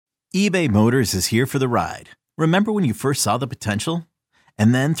eBay Motors is here for the ride. Remember when you first saw the potential?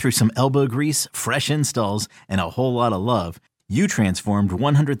 And then through some elbow grease, fresh installs, and a whole lot of love, you transformed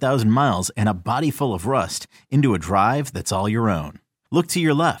 100,000 miles and a body full of rust into a drive that's all your own. Look to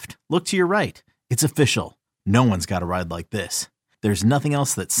your left. Look to your right. It's official. No one's got a ride like this. There's nothing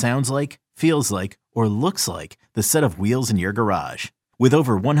else that sounds like, feels like, or looks like the set of wheels in your garage. With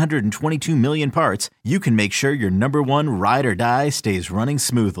over 122 million parts, you can make sure your number one ride or die stays running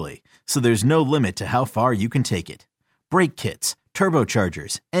smoothly. So there's no limit to how far you can take it. Brake kits,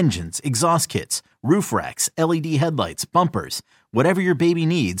 turbochargers, engines, exhaust kits, roof racks, LED headlights, bumpers, whatever your baby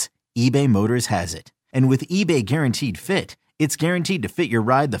needs, eBay Motors has it. And with eBay Guaranteed Fit, it's guaranteed to fit your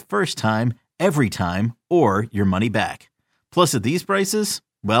ride the first time, every time, or your money back. Plus at these prices,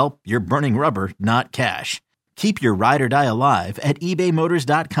 well, you're burning rubber, not cash. Keep your ride or die alive at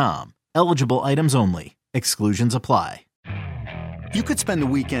ebaymotors.com. Eligible items only. Exclusions apply. You could spend the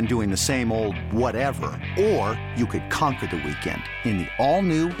weekend doing the same old whatever, or you could conquer the weekend in the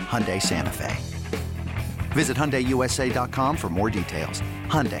all-new Hyundai Santa Fe. Visit HyundaiUSA.com for more details.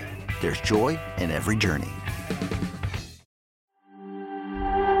 Hyundai, there's joy in every journey.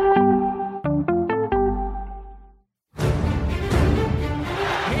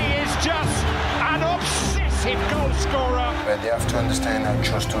 But they have to understand I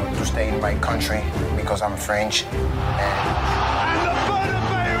chose to stay in my country because I'm French. And the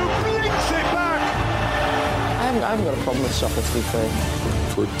Bernabeu blinks it back! I haven't got a problem with soccer, to be fair.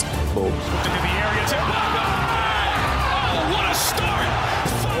 Football. Into the area to... Oh, what a start!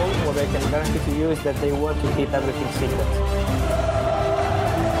 What I can guarantee to you is that they want to keep everything secret.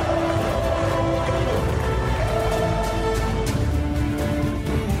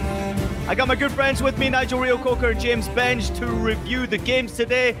 I got my good friends with me, Nigel Reo-Coker and James Benge, to review the games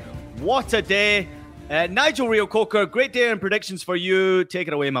today. What a day. Nigel Reo-Coker, great day and predictions for you. Take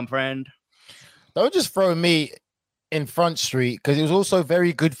it away, my friend. Don't just throw me in Front Street, because it was also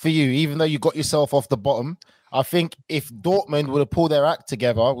very good for you, even though you got yourself off the bottom. I think if Dortmund would have pulled their act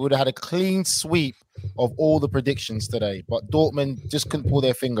together, we would have had a clean sweep of all the predictions today. But Dortmund just couldn't pull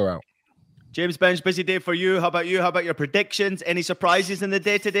their finger out. James Benge, busy day for you. How about you? How about your predictions? Any surprises in the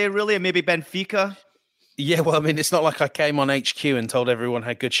day today, really? And maybe Benfica? Yeah, well, I mean, it's not like I came on HQ and told everyone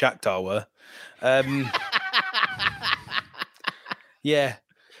how good Shakhtar were. Yeah.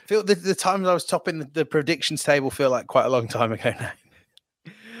 Feel the times I was topping the predictions table feel like quite a long time ago now.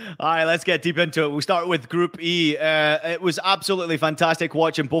 All right, let's get deep into it. We'll start with Group E. It was absolutely fantastic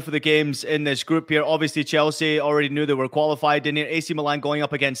watching both of the games in this group here. Obviously, Chelsea already knew they were qualified. In here, AC Milan going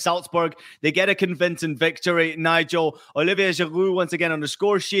up against Salzburg. They get a convincing victory. Nigel, Olivier Giroud once again on the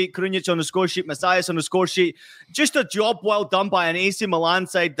score sheet. Krunic on the score sheet. Messias on the score sheet. Just a job well done by an AC Milan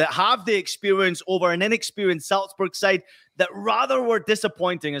side that have the experience over an inexperienced Salzburg side that rather were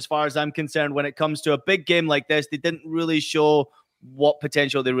disappointing as far as I'm concerned when it comes to a big game like this. They didn't really show what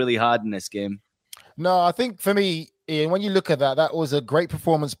potential they really had in this game. No, I think for me, Ian, when you look at that was a great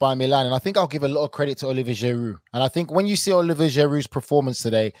performance by Milan. And I think I'll give a lot of credit to Olivier Giroud. And I think when you see Olivier Giroud's performance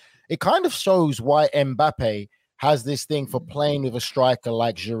today, it kind of shows why Mbappe has this thing for playing with a striker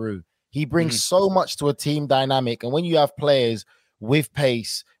like Giroud. He brings so much to a team dynamic. And when you have players with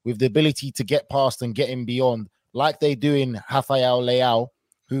pace, with the ability to get past and get in beyond, like they do in Rafael Leao,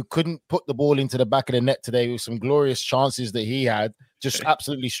 who couldn't put the ball into the back of the net today with some glorious chances that he had, just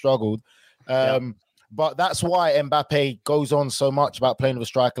absolutely struggled. But that's why Mbappe goes on so much about playing with a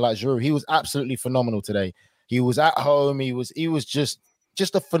striker like Giroud. He was absolutely phenomenal today. He was at home. He was just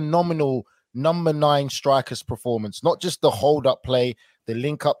a phenomenal number 9 striker's performance. Not just the hold-up play, the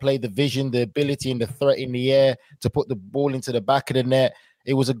link-up play, the vision, the ability and the threat in the air to put the ball into the back of the net.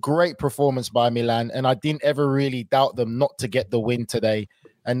 It was a great performance by Milan, and I didn't ever really doubt them not to get the win today.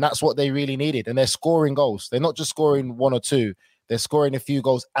 And that's what they really needed. And they're scoring goals. They're not just scoring 1 or 2. They're scoring a few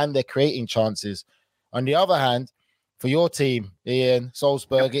goals and they're creating chances. On the other hand, for your team, Ian,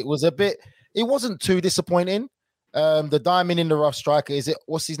 Salzburg, it wasn't too disappointing. The diamond in the rough striker,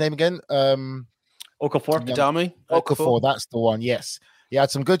 what's his name again? Okafor. Okafor, that's the one, yes. He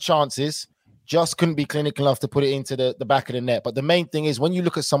had some good chances, just couldn't be clinical enough to put it into the back of the net. But the main thing is when you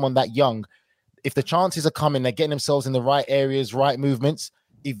look at someone that young, if the chances are coming, they're getting themselves in the right areas, right movements,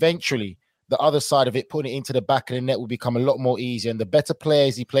 eventually the other side of it, putting it into the back of the net will become a lot more easier. And the better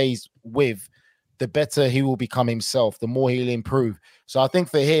players he plays with, the better he will become himself, the more he'll improve. So I think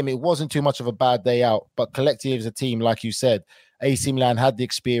for him, it wasn't too much of a bad day out, but collectively as a team, like you said, AC Milan had the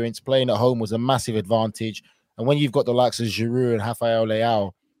experience. Playing at home was a massive advantage. And when you've got the likes of Giroud and Rafael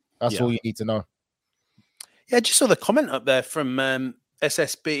Leao, that's all you need to know. Yeah, just saw the comment up there from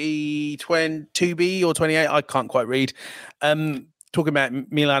SSB 2B or 28. I can't quite read. talking about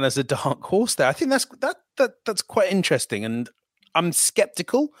Milan as a dark horse there. I think that's quite interesting, and I'm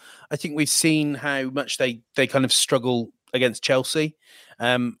skeptical. I think we've seen how much they kind of struggle against Chelsea,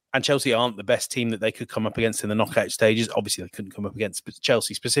 and Chelsea aren't the best team that they could come up against in the knockout stages. Obviously, they couldn't come up against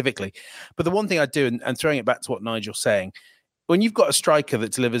Chelsea specifically. But the one thing I do, and throwing it back to what Nigel's saying, when you've got a striker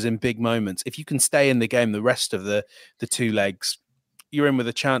that delivers in big moments, if you can stay in the game the rest of the two legs, you're in with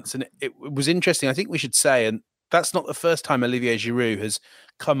a chance. And it was interesting. I think we should say, and that's not the first time Olivier Giroud has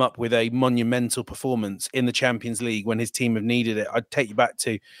come up with a monumental performance in the Champions League when his team have needed it. I'd take you back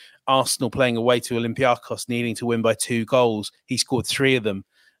to Arsenal playing away to Olympiacos, needing to win by 2 goals. He scored 3 of them.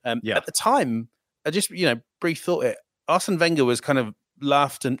 At the time, I just, brief thought it. Arsene Wenger was kind of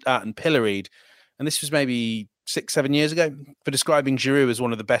laughed at and pilloried. And this was maybe 6-7 years ago, for describing Giroud as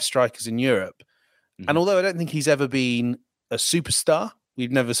one of the best strikers in Europe. Mm-hmm. And although I don't think he's ever been a superstar,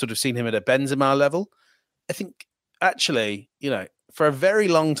 we've never sort of seen him at a Benzema level, I think actually, for a very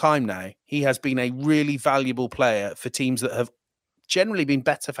long time now, he has been a really valuable player for teams that have generally been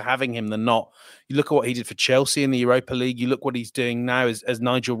better for having him than not. You look at what he did for Chelsea in the Europa League. You look what he's doing now, as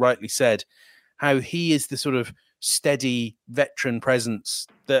Nigel rightly said, how he is the sort of steady veteran presence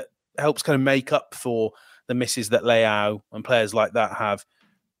that helps kind of make up for the misses that Leao and players like that have.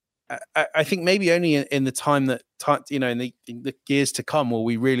 I think maybe only in the time that, in the years to come, will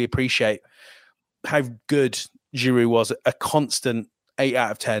we really appreciate how good Giroud was, a constant 8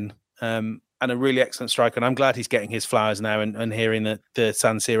 out of 10, and a really excellent striker. And I'm glad he's getting his flowers now and hearing the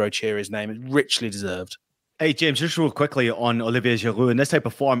San Siro cheer his name. It's richly deserved. Hey, James, just real quickly on Olivier Giroud. In this type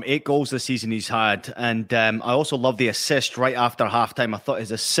of form, 8 goals this season he's had. And I also love the assist right after halftime. I thought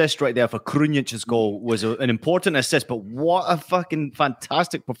his assist right there for Krunić's goal was an important assist, but what a fucking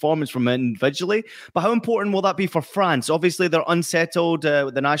fantastic performance from him individually. But how important will that be for France? Obviously, they're unsettled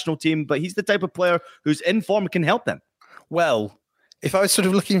with the national team, but he's the type of player who's in form and can help them. Well, if I was sort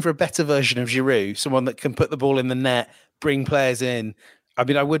of looking for a better version of Giroud, someone that can put the ball in the net, bring players in, I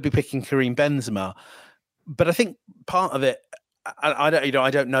would be picking Karim Benzema. But I think part of it, I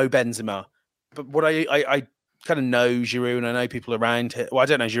don't know Benzema, but what I kind of know Giroud, and I know people around him. Well, I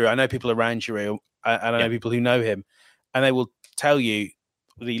don't know Giroud. I know people around Giroud, and I know people who know him, and they will tell you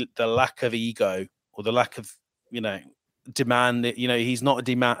the lack of ego or the lack of demand. He's not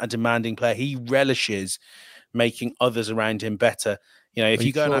a demanding player. He relishes making others around him better. If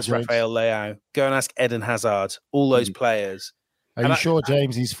you go and ask Rafael Leao, go and ask Eden Hazard, all those players. Are you sure,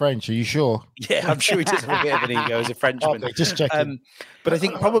 James? He's French. Are you sure? Yeah, I'm sure he does have a bit of an ego as a Frenchman. Okay, just checking. But I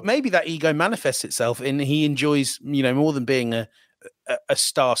think probably maybe that ego manifests itself in he enjoys, more than being a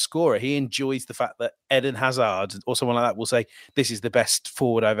star scorer. He enjoys the fact that Eden Hazard or someone like that will say, "This is the best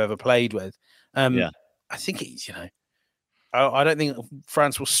forward I've ever played with." I think he's, I don't think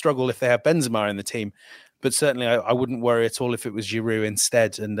France will struggle if they have Benzema in the team. But certainly, I wouldn't worry at all if it was Giroud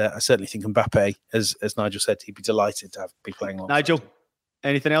instead. And I certainly think Mbappe, as Nigel said, he'd be delighted to be playing alongside. Nigel,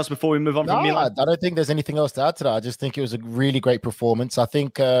 anything else before we move on from Milan? I don't think there's anything else to add to that. I just think it was a really great performance. I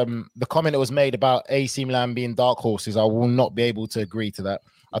think the comment that was made about AC Milan being dark horses, I will not be able to agree to that.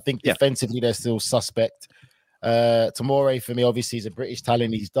 I think defensively, they're still suspect. Tomori, for me, obviously, is a British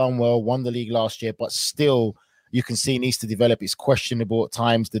talent. He's done well, won the league last year, but still, you can see needs to develop. It's questionable at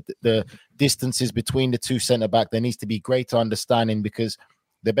times. The distances between the two centre-back, there needs to be greater understanding because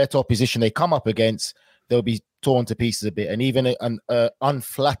the better opposition they come up against, they'll be torn to pieces a bit. And even an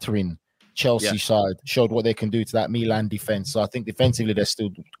unflattering Chelsea side showed what they can do to that Milan defence. So I think defensively, they're still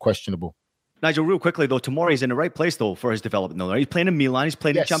questionable. Nigel, real quickly, though, Tomori's in the right place, though, for his development. Though. He's playing in Milan. He's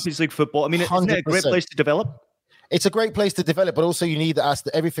playing in Champions League football. I mean, isn't it a great place to develop? It's a great place to develop, but also you need to ask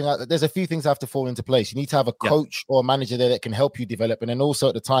everything. There's a few things that have to fall into place. You need to have a coach or a manager there that can help you develop. And then also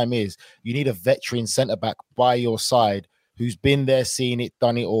at the time you need a veteran centre-back by your side who's been there, seen it,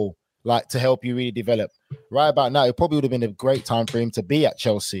 done it all, like to help you really develop. Right about now, it probably would have been a great time for him to be at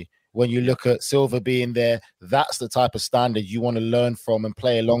Chelsea. When you look at Silva being there, that's the type of standard you want to learn from and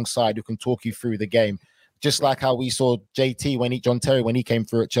play alongside who can talk you through the game. Just like how we saw John Terry when he came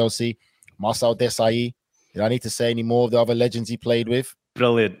through at Chelsea, Marcel Desailly. I need to say any more of the other legends he played with.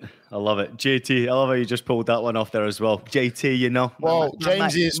 Brilliant. I love it. JT, I love how you just pulled that one off there as well. JT, Well,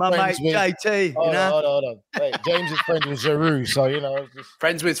 James is friends with... JT, Hold on. Wait, James is friends with Giroud, so, just...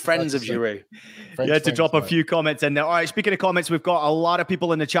 Friends with friends of Giroud. You had to drop a few comments in there. All right, speaking of comments, we've got a lot of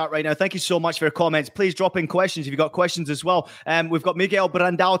people in the chat right now. Thank you so much for your comments. Please drop in questions if you've got questions as well. We've got Miguel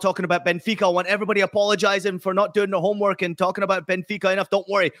Brandao talking about Benfica. I want everybody apologizing for not doing the homework and talking about Benfica enough. Don't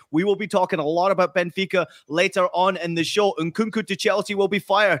worry. We will be talking a lot about Benfica later on in the show. Nkunku to Chelsea will be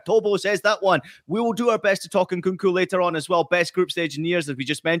fired. Told Bobo says that one. We will do our best to talk Nkunku later on as well. Best group stage in years, as we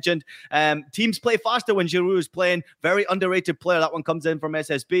just mentioned. Teams play faster when Giroud is playing. Very underrated player. That one comes in from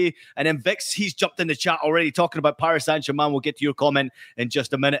SSB. And then Vix, he's jumped in the chat already talking about Paris Saint-Germain. We'll get to your comment in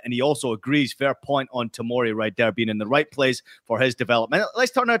just a minute. And he also agrees. Fair point on Tomori right there, being in the right place for his development.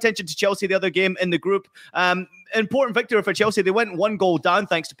 Let's turn our attention to Chelsea, the other game in the group. Important victory for Chelsea. They went 1 goal down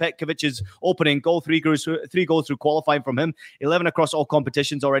thanks to Petkovic's opening goal. 3 goals through qualifying from him. 11 across all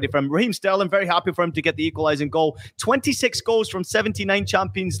competitions already from Raheem Sterling. Very happy for him to get the equalising goal. 26 goals from 79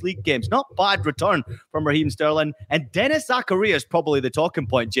 Champions League games. Not bad return from Raheem Sterling. And Dennis Zakaria is probably the talking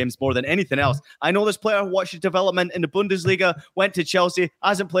point, James, more than anything else. I know this player watched his development in the Bundesliga, went to Chelsea,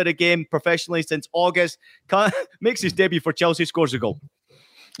 hasn't played a game professionally since August. Makes his debut for Chelsea, scores a goal.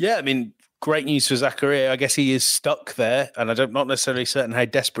 Yeah, I mean, great news for Zakaria. I guess he is stuck there, and I'm not necessarily certain how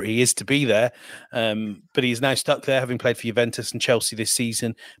desperate he is to be there. But he's now stuck there, having played for Juventus and Chelsea this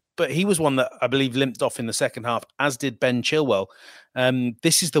season. But he was one that I believe limped off in the second half, as did Ben Chilwell.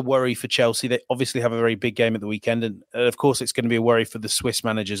 This is the worry for Chelsea. They obviously have a very big game at the weekend, and of course, it's going to be a worry for the Swiss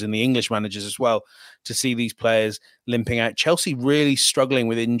managers and the English managers as well to see these players limping out. Chelsea really struggling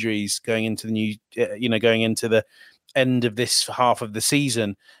with injuries going into the end of this half of the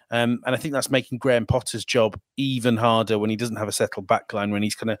season. And I think that's making Graham Potter's job even harder when he doesn't have a settled backline, when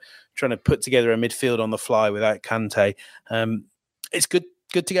he's kind of trying to put together a midfield on the fly without Kante. It's good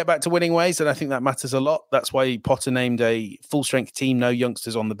to get back to winning ways, and I think that matters a lot. That's why Potter named a full-strength team, no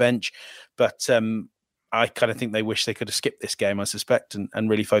youngsters on the bench. But I kind of think they wish they could have skipped this game, I suspect, and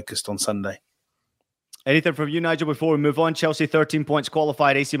really focused on Sunday. Anything from you, Nigel, before we move on? Chelsea 13 points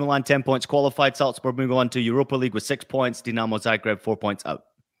qualified, AC Milan 10 points qualified, Salzburg moving on to Europa League with 6 points, Dinamo Zagreb 4 points out.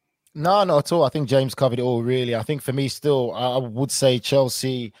 No, not at all. I think James covered it all, really. I think for me still, I would say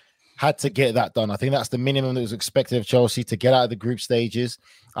Chelsea had to get that done. I think that's the minimum that was expected of Chelsea to get out of the group stages.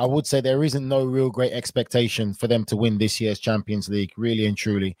 I would say there isn't no real great expectation for them to win this year's Champions League, really and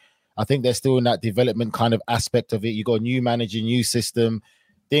truly. I think they're still in that development kind of aspect of it. You got a new manager, new system.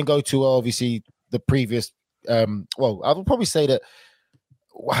 Didn't go too well, obviously, the previous, I would probably say that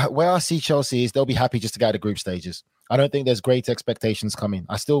where I see Chelsea is they'll be happy just to get out of group stages. I don't think there's great expectations coming.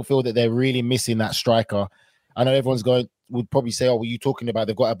 I still feel that they're really missing that striker. I know everyone's would probably say, oh, what are you talking about?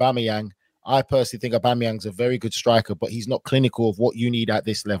 They've got Aubameyang. I personally think Aubameyang's a very good striker, but he's not clinical of what you need at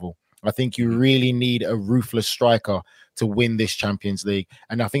this level. I think you really need a ruthless striker to win this Champions League.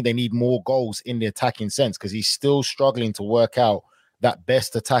 And I think they need more goals in the attacking sense, because he's still struggling to work out that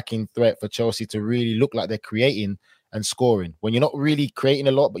best attacking threat for Chelsea to really look like they're creating and scoring. When you're not really creating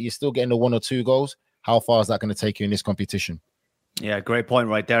a lot, but you're still getting the 1 or 2 goals, how far is that going to take you in this competition? Yeah, great point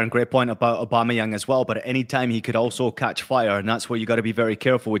right there, and great point about Aubameyang as well. But at any time, he could also catch fire, and that's where you got to be very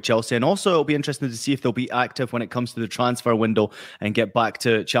careful with Chelsea. And also, it'll be interesting to see if they'll be active when it comes to the transfer window and get back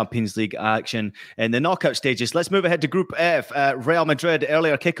to Champions League action in the knockout stages. Let's move ahead to Group F. Real Madrid,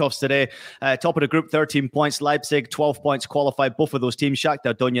 earlier kickoffs today. Top of the group, 13 points. Leipzig, 12 points qualified. Both of those teams.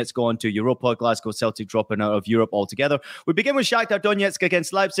 Shakhtar Donetsk going to Europa. Glasgow Celtic dropping out of Europe altogether. We begin with Shakhtar Donetsk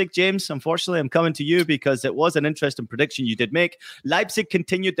against Leipzig. James, unfortunately, I'm coming to you because it was an interesting prediction you did make. Leipzig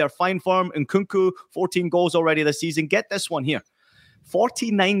continued their fine form. Nkunku, 14 goals already this season. Get this one here.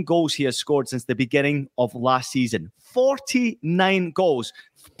 49 goals he has scored since the beginning of last season. 49 goals.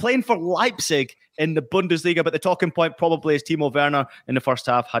 Playing for Leipzig in the Bundesliga, but the talking point probably is Timo Werner in the first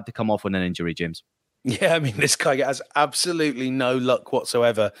half had to come off with an injury, James. Yeah, I mean, this guy has absolutely no luck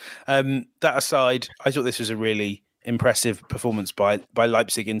whatsoever. That aside, I thought this was a really impressive performance by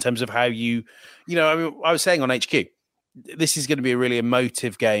Leipzig in terms of how I was saying on HQ, this is going to be a really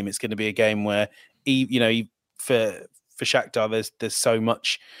emotive game. It's going to be a game where, for Shakhtar, there's so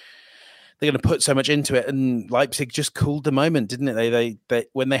much. They're going to put so much into it, and Leipzig just cooled the moment, didn't it? They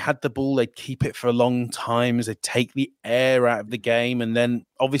when they had the ball, they'd keep it for a long time. They'd take the air out of the game, and then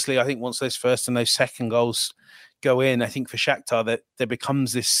obviously, I think once those first and those second goals go in, I think for Shakhtar that there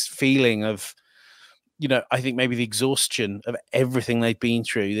becomes this feeling of, I think maybe the exhaustion of everything they've been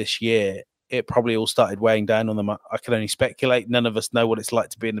through this year. It probably all started weighing down on them. I can only speculate. None of us know what it's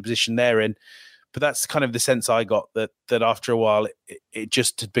like to be in the position they're in. But that's kind of the sense I got, that after a while, it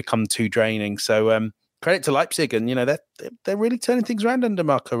just had become too draining. So credit to Leipzig. And, they're really turning things around under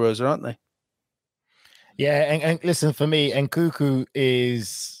Marco Rose, aren't they? Yeah, and listen, for me, Nkunku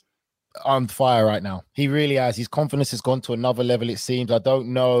is on fire right now. He really has. His confidence has gone to another level, it seems. I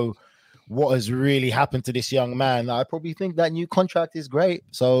don't know what has really happened to this young man. I probably think that new contract is great.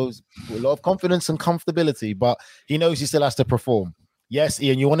 So a lot of confidence and comfortability, but he knows he still has to perform. Yes,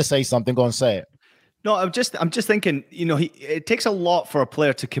 Ian, you want to say something? Go and say it. No, I'm just thinking, it takes a lot for a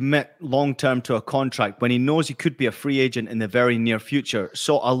player to commit long-term to a contract when he knows he could be a free agent in the very near future.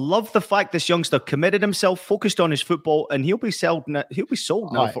 So I love the fact this youngster committed himself, focused on his football, and he'll be sold now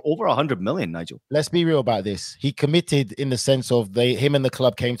for over 100 million, Nigel. Let's be real about this. He committed in the sense of him and the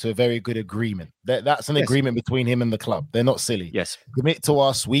club came to a very good agreement. That's an agreement between him and the club. They're not silly. Yes. Commit to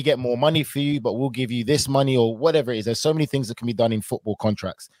us. We get more money for you, but we'll give you this money or whatever it is. There's so many things that can be done in football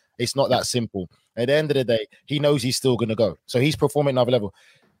contracts. It's not that simple. At the end of the day, he knows he's still going to go. So he's performing at another level.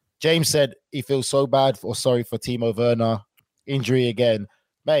 James said he feels so bad or sorry for Timo Werner. Injury again.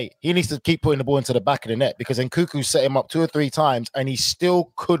 Mate, he needs to keep putting the ball into the back of the net because Nkunku set him up 2 or 3 times and he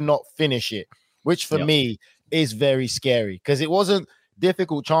still could not finish it, which for me is very scary because it wasn't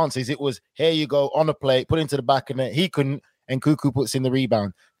difficult chances. It was, here you go, on a plate, put into the back of the net. He couldn't, and Nkunku puts in the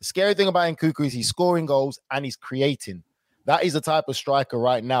rebound. The scary thing about Nkunku is he's scoring goals and he's creating. That is the type of striker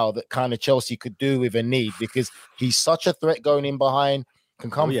right now that kind of Chelsea could do with a need because he's such a threat going in behind,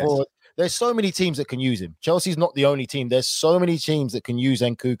 can come forward. There's so many teams that can use him. Chelsea's not the only team. There's so many teams that can use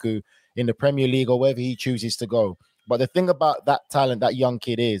Nkunku in the Premier League or wherever he chooses to go. But the thing about that talent, that young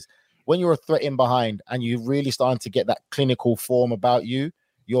kid is when you're a threat in behind and you're really starting to get that clinical form about you,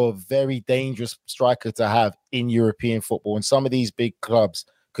 you're a very dangerous striker to have in European football. And some of these big clubs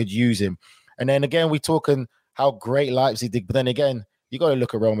could use him. And then again, we're talking how great Leipzig did. But then again, you got to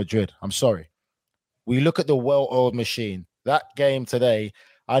look at Real Madrid. I'm sorry. We look at the well-oiled machine. That game today,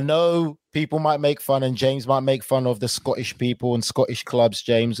 I know people might make fun and James might make fun of the Scottish people and Scottish clubs,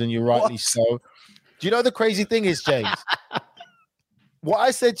 James, and you're rightly so. Do you know the crazy thing is, James? What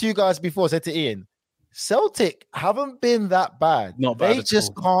I said to you guys before, I said to Ian, Celtic haven't been that bad. Not bad. They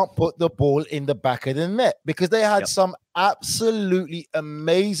just can't put the ball in the back of the net because they had some absolutely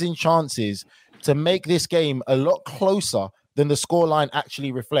amazing chances to make this game a lot closer than the scoreline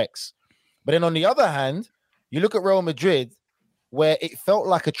actually reflects. But then on the other hand, you look at Real Madrid, where it felt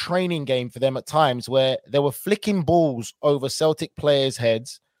like a training game for them at times, where they were flicking balls over Celtic players'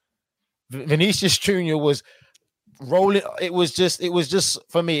 heads. Vinicius Jr. was rolling. It was just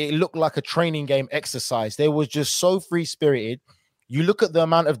for me, it looked like a training game exercise. They were just so free-spirited. You look at the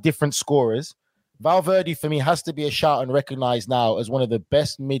amount of different scorers. Valverde, for me, has to be a shout and recognized now as one of the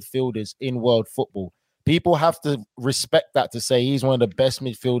best midfielders in world football. People have to respect that to say he's one of the best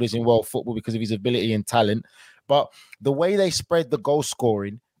midfielders in world football because of his ability and talent. But the way they spread the goal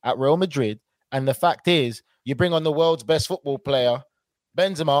scoring at Real Madrid, and the fact is, you bring on the world's best football player,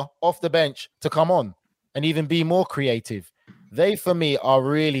 Benzema, off the bench to come on and even be more creative. They, for me, are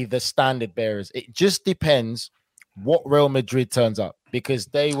really the standard bearers. It just depends what Real Madrid turns up because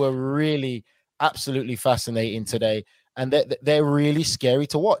they were really absolutely fascinating today, and they're really scary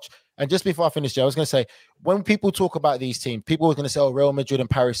to watch. And just before I finish, Joe, I was going to say, when people talk about these teams, people are going to say, oh, Real Madrid and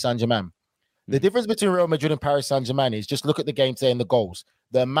Paris Saint-Germain. The difference between Real Madrid and Paris Saint-Germain is just look at the game today and the goals.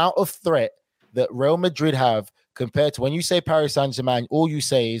 The amount of threat that Real Madrid have compared to when you say Paris Saint-Germain, all you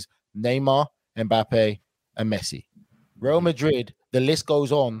say is Neymar, Mbappe, and Messi. Real Madrid, the list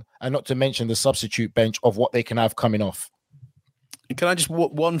goes on, and not to mention the substitute bench of what they can have coming off. Can I just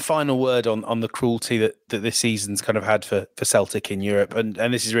one final word on the cruelty that this season's kind of had for Celtic in Europe? And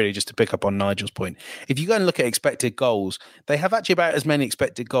this is really just to pick up on Nigel's point. If you go and look at expected goals, they have actually about as many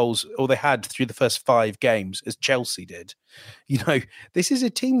expected goals, or they had through the first 5 games, as Chelsea did. You know, this is a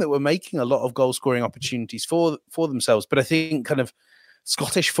team that were making a lot of goal scoring opportunities for themselves. But I think kind of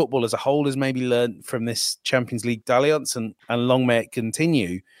Scottish football as a whole has maybe learned from this Champions League dalliance, and long may it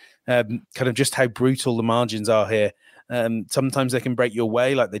continue, kind of just how brutal the margins are here. Sometimes they can break your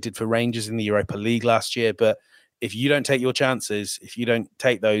way like they did for Rangers in the Europa League last year. But if you don't take your chances, if you don't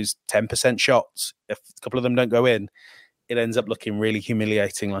take those 10% shots, if a couple of them don't go in, it ends up looking really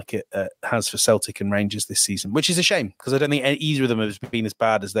humiliating like it has for Celtic and Rangers this season, which is a shame because I don't think either of them has been as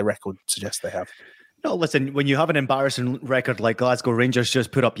bad as their record suggests they have. No, listen, when you have an embarrassing record like Glasgow Rangers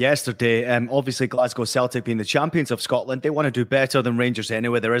just put up yesterday, obviously Glasgow Celtic being the champions of Scotland, they want to do better than Rangers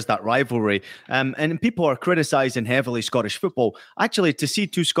anyway. There is that rivalry. And people are criticising heavily Scottish football. Actually, to see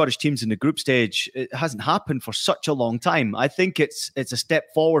 2 Scottish teams in the group stage, it hasn't happened for such a long time. I think it's a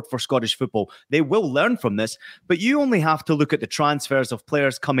step forward for Scottish football. They will learn from this, but you only have to look at the transfers of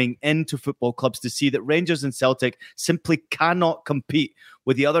players coming into football clubs to see that Rangers and Celtic simply cannot compete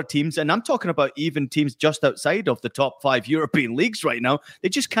with the other teams. And I'm talking about even teams just outside of the top 5 European leagues right now. They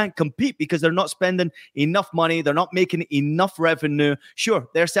just can't compete because they're not spending enough money. They're not making enough revenue. Sure,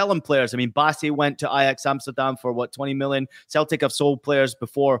 they're selling players. I mean, Bassey went to Ajax Amsterdam for 20 million. Celtic have sold players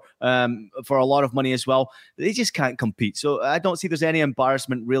before for a lot of money as well. They just can't compete. So I don't see there's any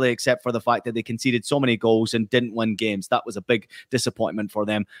embarrassment really, except for the fact that they conceded so many goals and didn't win games. That was a big disappointment for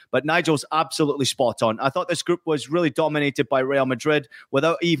them. But Nigel's absolutely spot on. I thought this group was really dominated by Real Madrid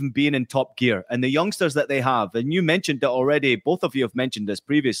without even being in top gear. And the youngsters that they have, and you mentioned it already, both of you have mentioned this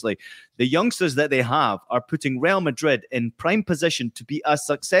previously, the youngsters that they have are putting Real Madrid in prime position to be a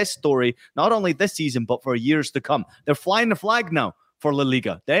success story, not only this season, but for years to come. They're flying the flag now for La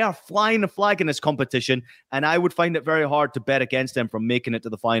Liga. They are flying the flag in this competition, and I would find it very hard to bet against them from making it to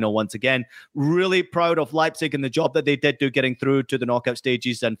the final once again. Really proud of Leipzig and the job that they did do getting through to the knockout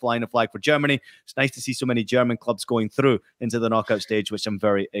stages and flying the flag for Germany. It's nice to see so many German clubs going through into the knockout stage, which I'm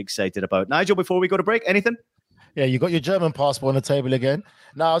very excited about. Nigel, before we go to break, anything? Yeah, you got your German passport on the table again.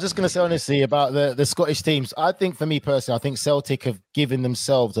 No, I was just going to say honestly about the Scottish teams. I think for me personally, I think Celtic have given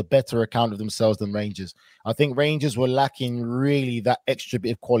themselves a better account of themselves than Rangers. I think Rangers were lacking really that extra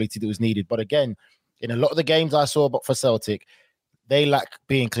bit of quality that was needed. But again, in a lot of the games I saw for Celtic, they lack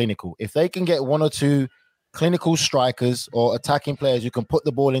being clinical. If they can get one or two clinical strikers or attacking players who can put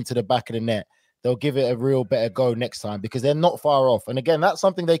the ball into the back of the net, they'll give it a real better go next time because they're not far off. And again, that's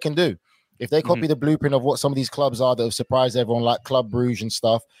something they can do. If they copy the blueprint of what some of these clubs are that have surprised everyone, like Club Brugge and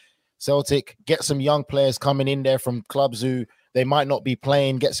stuff, Celtic, get some young players coming in there from clubs who they might not be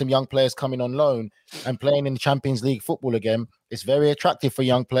playing, get some young players coming on loan and playing in Champions League football again. It's very attractive for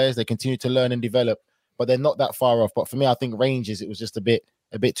young players. They continue to learn and develop, but they're not that far off. But for me, I think Rangers, it was just a bit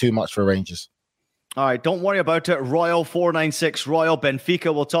too much for Rangers. All right, don't worry about it. Royal 496, Royal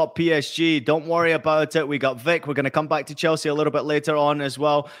Benfica will top PSG. Don't worry about it. We got Vic. We're going to come back to Chelsea a little bit later on as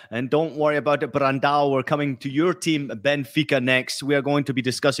well. And don't worry about it, Brandao. We're coming to your team, Benfica, next. We are going to be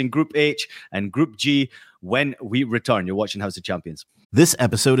discussing Group H and Group G when we return. You're watching House of Champions. This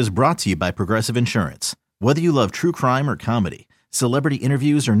episode is brought to you by Progressive Insurance. Whether you love true crime or comedy, celebrity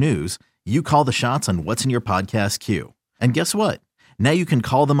interviews or news, you call the shots on what's in your podcast queue. And guess what? Now you can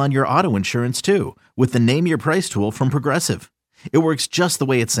call them on your auto insurance too with the Name Your Price tool from Progressive. It works just the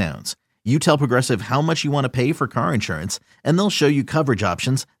way it sounds. You tell Progressive how much you want to pay for car insurance, and they'll show you coverage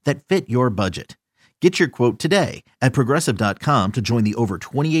options that fit your budget. Get your quote today at Progressive.com to join the over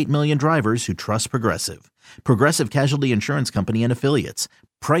 28 million drivers who trust Progressive. Progressive Casualty Insurance Company and Affiliates.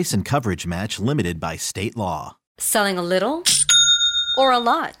 Price and coverage match limited by state law. Selling a little or a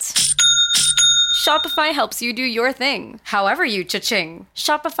lot? Shopify helps you do your thing, however you cha-ching.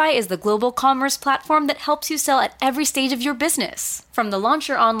 Shopify is the global commerce platform that helps you sell at every stage of your business. From the launch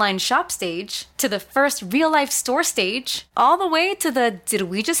your online shop stage, to the first real-life store stage, all the way to the did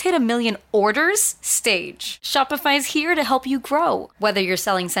we just hit 1 million orders stage. Shopify is here to help you grow. Whether you're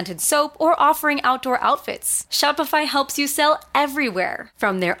selling scented soap or offering outdoor outfits, Shopify helps you sell everywhere.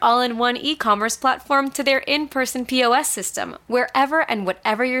 From their all-in-one e-commerce platform to their in-person POS system, wherever and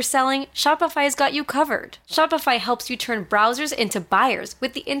whatever you're selling, Shopify's got you covered. Shopify helps you turn browsers into buyers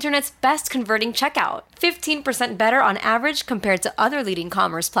with the internet's best converting checkout. 15% better on average compared to other leading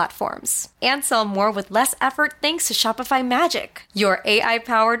commerce platforms. And sell more with less effort thanks to Shopify Magic, your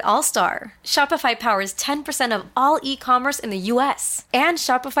AI-powered all-star. Shopify powers 10% of all e-commerce in the US. And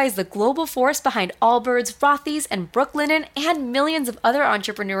Shopify is the global force behind Allbirds, Rothy's, and Brooklinen, and millions of other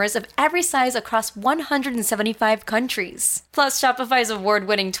entrepreneurs of every size across 175 countries. Plus, Shopify's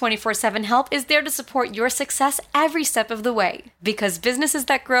award-winning 24/7 help is there to support your success every step of the way. Because businesses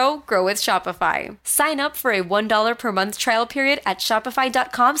that grow, grow with Shopify. Sign up for a $1 per month trial period at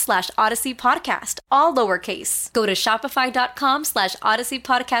shopify.com/Odyssey Podcast, all lowercase. Go to shopify.com/Odyssey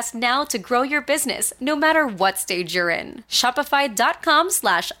Podcast now to grow your business, no matter what stage you're in.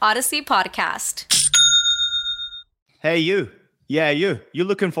 Shopify.com/Odyssey Podcast. Hey, you. Yeah, you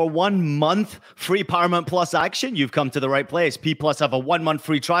looking for 1 month free Paramount Plus action? You've come to the right place. P Plus have a 1 month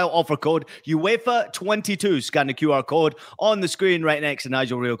free trial offer code UEFA22. Scan the QR code on the screen right next to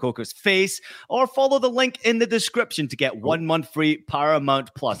Nigel Reo-Coker's face, or follow the link in the description to get 1 month free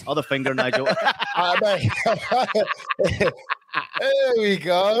Paramount Plus. Other finger, Nigel. There we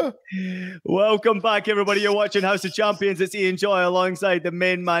go. Welcome back, everybody. You're watching House of Champions. It's Ian Joy alongside the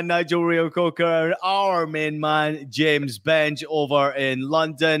main man, Nigel Reo-Coker, and our main man, James Benge, over in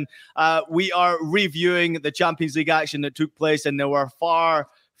London. We are reviewing the Champions League action that took place, and there were far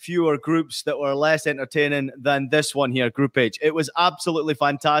fewer groups that were less entertaining than this one here, Group H. It was absolutely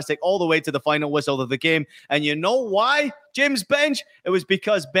fantastic all the way to the final whistle of the game. And you know why, James Bench? It was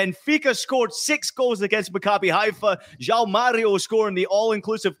because Benfica scored 6 goals against Maccabi Haifa. João Mario scoring the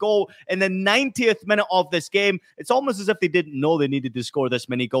all-inclusive goal in the 90th minute of this game. It's almost as if they didn't know they needed to score this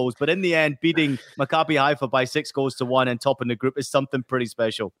many goals. But in the end, beating Maccabi Haifa by 6 goals to 1 and topping the group is something pretty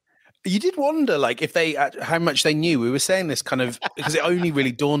special. You did wonder, like, if they how much they knew. We were saying this kind of because it only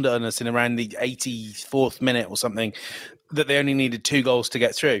really dawned on us in around the 84th minute or something that they only needed 2 goals to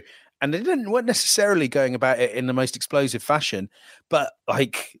get through, and they weren't necessarily going about it in the most explosive fashion. But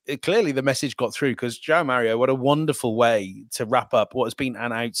like, clearly the message got through because João Mario, what a wonderful way to wrap up what has been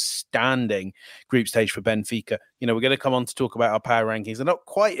an outstanding group stage for Benfica. You know, we're going to come on to talk about our power rankings. They're not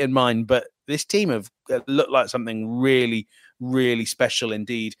quite in mind, but this team have looked like something really, really special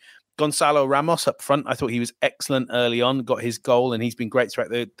indeed. Gonçalo Ramos up front, I thought he was excellent early on, got his goal, and he's been great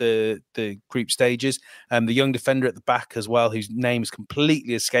throughout the group stages. The young defender at the back as well, whose name has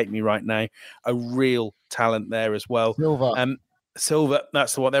completely escaped me right now, a real talent there as well. Silva,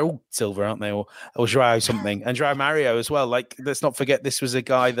 that's the one. They're all Silva, aren't they? Or João something. And João Mario as well. Like, let's not forget, this was a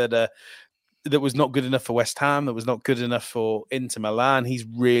guy that was not good enough for West Ham, that was not good enough for Inter Milan. He's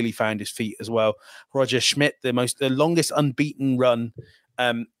really found his feet as well. Roger Schmidt, the longest unbeaten run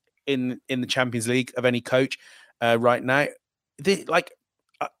in the Champions League of any coach right now.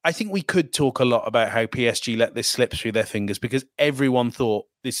 I think we could talk a lot about how PSG let this slip through their fingers because everyone thought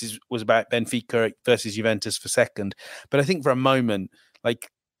this was about Benfica versus Juventus for second. But I think for a moment,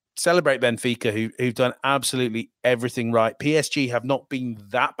 like, celebrate Benfica who've done absolutely everything right. PSG have not been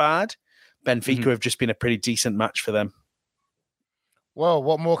that bad. Benfica have just been a pretty decent match for them. Well,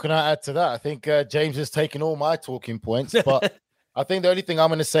 what more can I add to that? I think James has taken all my talking points, but I think the only thing I'm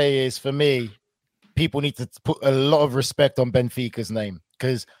going to say is, for me, people need to put a lot of respect on Benfica's name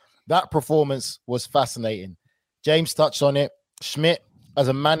because that performance was fascinating. James touched on it. Schmidt, as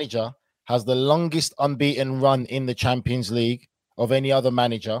a manager, has the longest unbeaten run in the Champions League of any other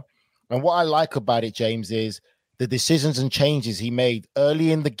manager. And what I like about it, James, is the decisions and changes he made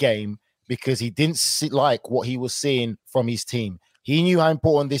early in the game because he didn't like what he was seeing from his team. He knew how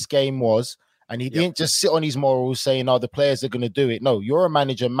important this game was. And he didn't just sit on his morals saying, "Oh, the players are going to do it." No, you're a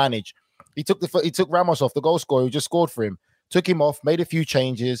manager. Manage. He took Ramos off, the goal scorer who just scored for him. Took him off, made a few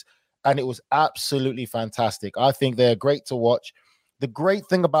changes, and it was absolutely fantastic. I think they're great to watch. The great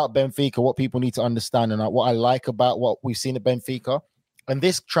thing about Benfica, what people need to understand, and what I like about what we've seen at Benfica, and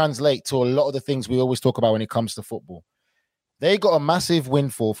this translates to a lot of the things we always talk about when it comes to football. They got a massive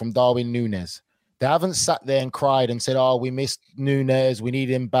windfall from Darwin Núñez. They haven't sat there and cried and said, "Oh, we missed Núñez. We need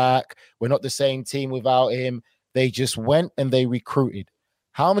him back. We're not the same team without him." They just went and they recruited.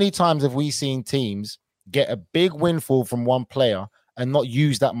 How many times have we seen teams get a big windfall from one player and not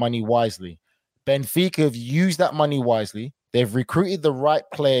use that money wisely? Benfica have used that money wisely. They've recruited the right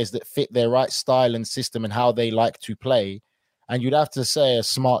players that fit their right style and system and how they like to play. And you'd have to say, a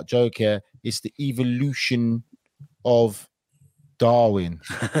smart joke here, it's the evolution of Darwin.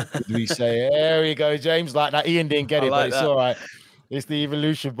 We say, there we go, James. Like that, Ian didn't get it, but it's all right. It's the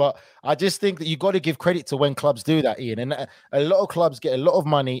evolution. But I just think that you got to give credit to when clubs do that, Ian. And a lot of clubs get a lot of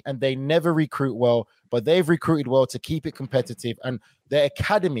money and they never recruit well, but they've recruited well to keep it competitive. And their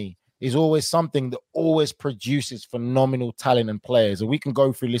academy is always something that always produces phenomenal talent and players. And we can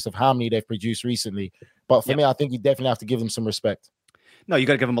go through a list of how many they've produced recently. But for me, I think you definitely have to give them some respect. No, you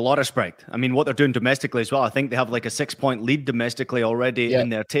got to give them a lot of respect. I mean, what they're doing domestically as well. I think they have like a 6-point lead domestically already in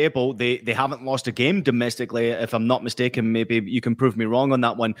their table. They haven't lost a game domestically, if I'm not mistaken. Maybe you can prove me wrong on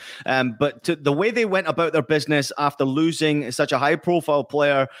that one. But the way they went about their business after losing such a high-profile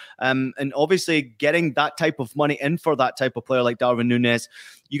player, and obviously getting that type of money in for that type of player like Darwin Núñez,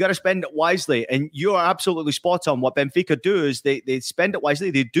 you got to spend it wisely. And you are absolutely spot on. What Benfica do is they spend it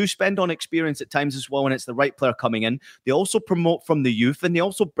wisely. They do spend on experience at times as well when it's the right player coming in. They also promote from the youth and they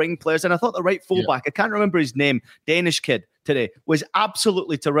also bring players. And I thought the right fullback, I can't remember his name, Danish kid today, was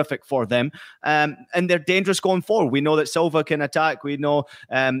absolutely terrific for them. And they're dangerous going forward. We know that Silva can attack. We know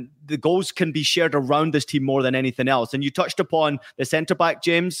the goals can be shared around this team more than anything else. And you touched upon the centre-back,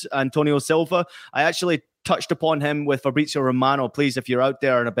 James, Antonio Silva. I actually touched upon him with Fabrizio Romano. Please, if you're out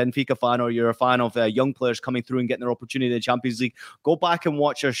there and a Benfica fan or you're a fan of young players coming through and getting their opportunity in the Champions League, go back and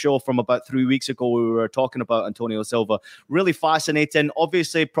watch our show from about 3 weeks ago where we were talking about Antonio Silva. Really fascinating.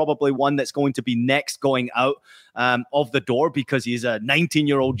 Obviously, probably one that's going to be next going out of the door because he's a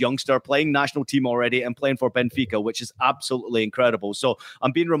 19-year-old youngster playing national team already and playing for Benfica, which is absolutely incredible. So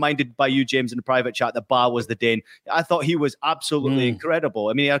I'm being reminded by you, James, in the private chat that Ba was the Dane. I thought he was absolutely incredible.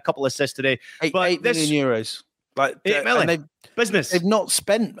 I mean, he had a couple of assists today. $8 million. Like 8 million business. They've not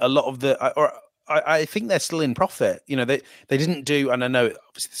spent a lot of I think they're still in profit. You know, they didn't do, and I know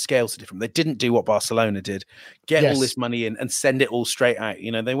obviously the scales are different. They didn't do what Barcelona did, get all this money in and send it all straight out.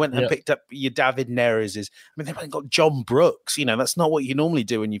 You know, they went and picked up your David Neres. I mean, they went and got John Brooks. You know, that's not what you normally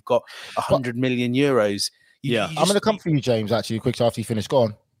do when you've got 100 million euros. I'm going to come for you, James, actually, quick after you finish. Go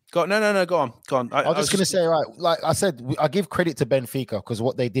on. No, go on. I was just going to say, right, like I said, I give credit to Benfica because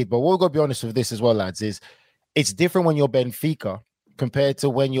what they did. But we'll go be honest with this as well, lads, is it's different when you're Benfica compared to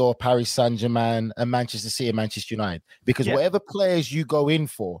when you're Paris Saint-Germain and Manchester City and Manchester United. Because whatever players you go in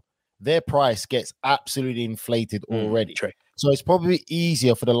for, their price gets absolutely inflated already. True. So it's probably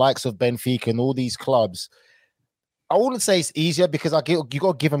easier for the likes of Benfica and all these clubs. I wouldn't say it's easier because you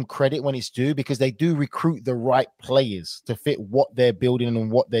got to give them credit when it's due because they do recruit the right players to fit what they're building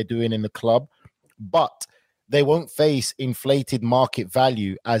and what they're doing in the club. But they won't face inflated market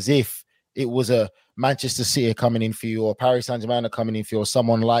value as if it was a Manchester City coming in for you or Paris Saint-Germain coming in for you or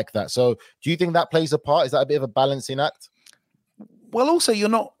someone like that. So do you think that plays a part? Is that a bit of a balancing act? Well, also you're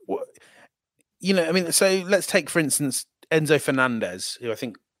not, you know, I mean, so let's take, for instance, Enzo Fernandez, who I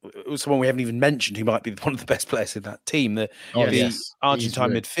think was someone we haven't even mentioned, who might be one of the best players in that team, the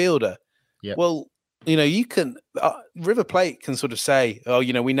Argentine midfielder. Yep. Well, you know, you can, River Plate can sort of say, oh,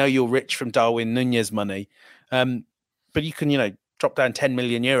 you know, we know you're rich from Darwin Nunez money, but you can, you know, drop down 10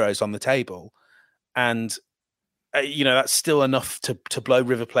 million euros on the table. And, you know, that's still enough to blow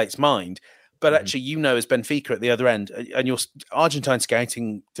River Plate's mind. But actually, you know, as Benfica at the other end, and your Argentine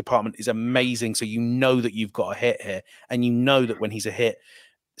scouting department is amazing. So you know that you've got a hit here. And you know that when he's a hit,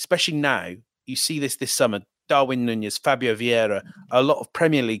 especially now, you see this summer, Darwin Nunez, Fabio Vieira, a lot of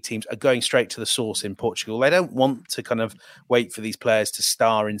Premier League teams are going straight to the source in Portugal. They don't want to kind of wait for these players to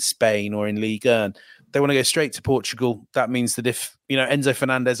star in Spain or in Ligue 1. They want to go straight to Portugal. That means that if, you know, Enzo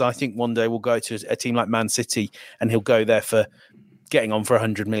Fernandez, I think one day will go to a team like Man City and he'll go there for getting on for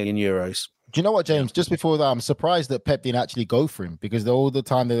 100 million euros. Do you know what, James? Just before that, I'm surprised that Pep didn't actually go for him because all the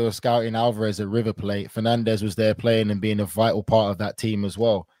time they were scouting Alvarez at River Plate, Fernandez was there playing and being a vital part of that team as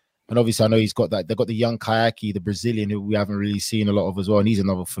well. And obviously, I know he's got that. They've got the young Kayaki, the Brazilian, who we haven't really seen a lot of as well. And he's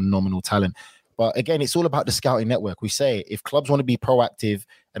another phenomenal talent. But again, it's all about the scouting network. We say if clubs want to be proactive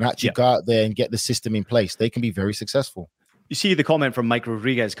and actually go out there and get the system in place, they can be very successful. You see the comment from Mike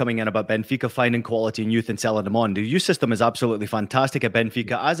Rodriguez coming in about Benfica finding quality in youth and selling them on. The youth system is absolutely fantastic at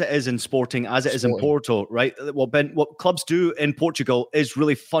Benfica, as it is in Sporting, as it is in Porto, right? What clubs do in Portugal is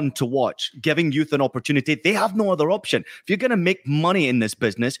really fun to watch, giving youth an opportunity. They have no other option. If you're going to make money in this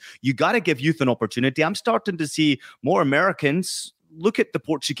business, you got to give youth an opportunity. I'm starting to see more Americans look at the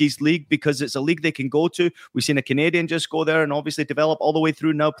Portuguese league because it's a league they can go to. We've seen a Canadian just go there and obviously develop all the way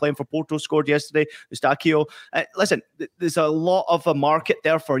through now, playing for Porto, scored yesterday. Eustáquio. Listen, there's a lot of a market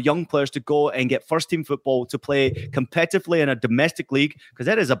there for young players to go and get first team football to play competitively in a domestic league because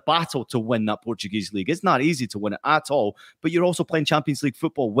that is a battle to win that Portuguese league. It's not easy to win it at all, but you're also playing Champions League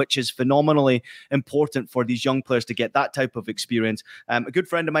football, which is phenomenally important for these young players to get that type of experience. A good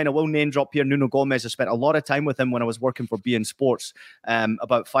friend of mine, I will name drop here, Nuno Gomes. I spent a lot of time with him when I was working for beIN Sports.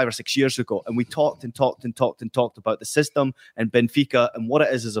 About 5 or 6 years ago, and we talked about the system and Benfica and what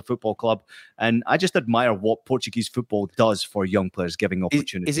it is as a football club. And I just admire what Portuguese football does for young players, giving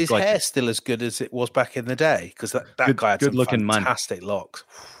opportunities. Is his hair still as good as it was back in the day? Because that guy had some fantastic locks.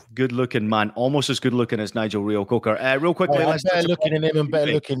 Good looking man, almost as good looking as Nigel Reo-Coker. Real quickly, let's better looking than him and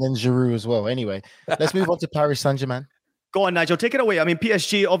better looking than Giroud as well. Anyway, let's move on to Paris Saint-Germain. Go on, Nigel. Take it away. I mean,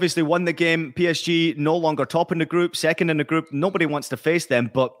 PSG obviously won the game. PSG no longer top in the group, second in the group. Nobody wants to face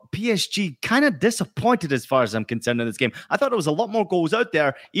them, but PSG kind of disappointed as far as I'm concerned in this game. I thought there was a lot more goals out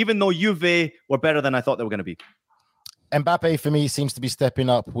there, even though Juve were better than I thought they were going to be. Mbappe, for me, seems to be stepping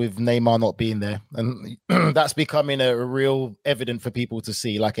up with Neymar not being there. And that's becoming a real evident for people to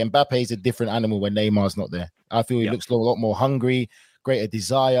see. Like, Mbappe is a different animal when Neymar's not there. I feel he looks a lot more hungry, greater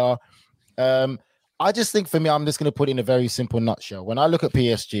desire. I just think for me, I'm just going to put it in a very simple nutshell. When I look at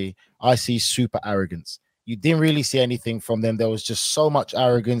PSG, I see super arrogance. You didn't really see anything from them. There was just so much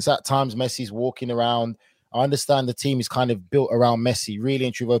arrogance. At times, Messi's walking around. I understand the team is kind of built around Messi. Really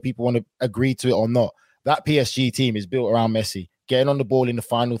and truly, whether people want to agree to it or not, that PSG team is built around Messi, getting on the ball in the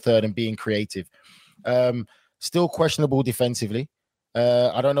final third and being creative. Still questionable defensively.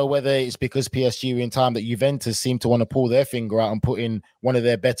 I don't know whether it's because PSG were in time that Juventus seemed to want to pull their finger out and put in one of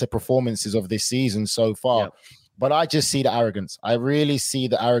their better performances of this season so far. Yep. But I just see the arrogance. I really see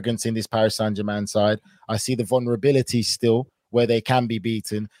the arrogance in this Paris Saint-Germain side. I see the vulnerability still where they can be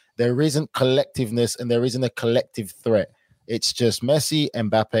beaten. There isn't collectiveness and there isn't a collective threat. It's just Messi,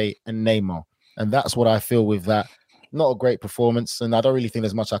 Mbappe, and Neymar. And that's what I feel with that. Not a great performance. And I don't really think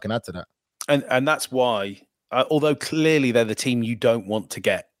there's much I can add to that. And that's why although clearly they're the team you don't want to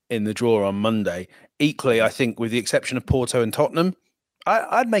get in the draw on Monday. Equally, I think with the exception of Porto and Tottenham,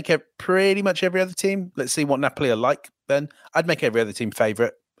 I'd make it pretty much every other team. Let's see what Napoli are like then. I'd make every other team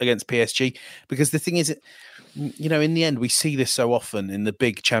favourite against PSG, because the thing is, in the end, we see this so often in the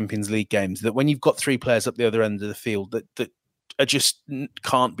big Champions League games that when you've got three players up the other end of the field that are just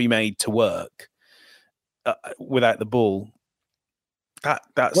can't be made to work without the ball,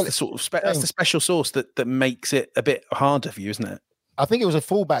 that's the sort of that's the special sauce that makes it a bit harder for you, isn't it? I think it was a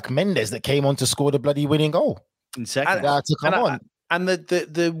fullback, Mendes, that came on to score the bloody winning goal. In second. And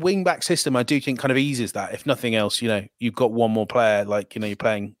the wing back system, I do think, kind of eases that. If nothing else, you've got one more player, like, you're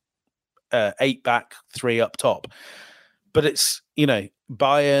playing 8 back, 3 up top. But it's,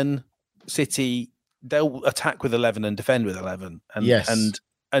 Bayern, City, they'll attack with 11 and defend with 11. And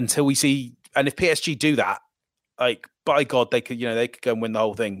until we see, and if PSG do that, like, by God, they could go and win the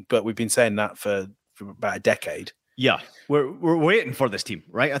whole thing. But we've been saying that for about a decade. Yeah, we're waiting for this team,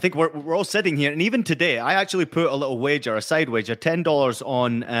 right? I think we're all sitting here, and even today, I actually put a little wager, a side wager, $10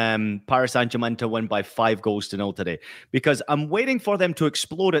 on Paris Saint-Germain to win by 5-0 today, because I'm waiting for them to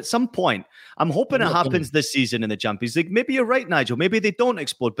explode at some point. I'm hoping it happens this season in the Champions League. Maybe you're right, Nigel. Maybe they don't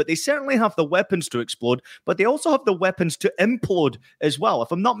explode, but they certainly have the weapons to explode, but they also have the weapons to implode as well.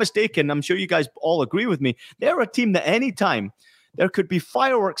 If I'm not mistaken, I'm sure you guys all agree with me, they're a team that anytime there could be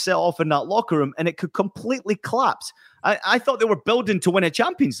fireworks set off in that locker room and it could completely collapse. I thought they were building to win a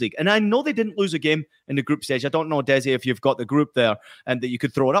Champions League, and I know they didn't lose a game in the group stage. I don't know, Desi, if you've got the group there and that you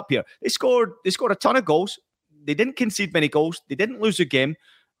could throw it up here. They scored a ton of goals. They didn't concede many goals. They didn't lose a game.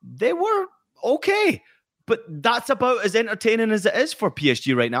 They were okay. But that's about as entertaining as it is for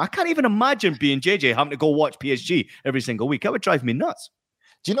PSG right now. I can't even imagine being JJ having to go watch PSG every single week. That would drive me nuts.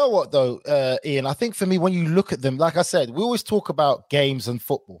 Do you know what, though, Ian? I think for me, when you look at them, like I said, we always talk about games and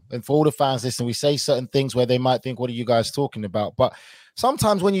football. And for all the fans listening, we say certain things where they might think, what are you guys talking about? But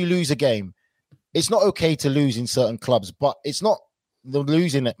sometimes when you lose a game, it's not okay to lose in certain clubs, but it's not the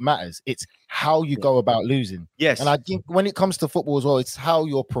losing that matters. It's how you go about losing. Yes. And I think when it comes to football as well, it's how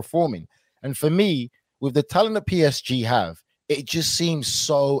you're performing. And for me, with the talent that PSG have, it just seems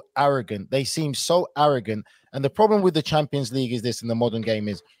so arrogant. They seem so arrogant. And the problem with the Champions League is this in the modern game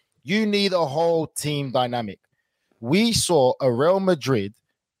is you need a whole team dynamic. We saw a Real Madrid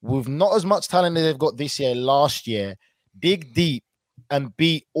with not as much talent as they've got this year, last year, dig deep and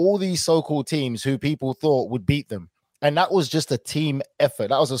beat all these so-called teams who people thought would beat them. And that was just a team effort.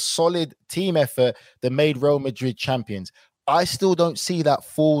 That was a solid team effort that made Real Madrid champions. I still don't see that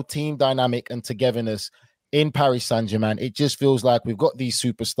full team dynamic and togetherness in Paris Saint-Germain. It just feels like we've got these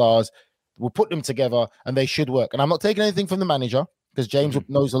superstars. We'll put them together and they should work. And I'm not taking anything from the manager because James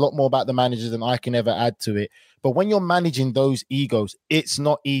knows a lot more about the managers than I can ever add to it. But when you're managing those egos, it's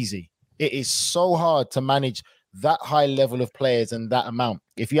not easy. It is so hard to manage that high level of players and that amount.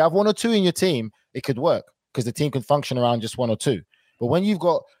 If you have 1 or 2 in your team, it could work because the team can function around just 1 or 2. But when you've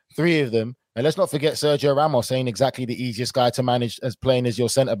got 3 of them, and let's not forget Sergio Ramos ain't exactly the easiest guy to manage as playing as your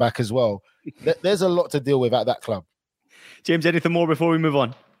centre back as well. There's a lot to deal with at that club. James, anything more before we move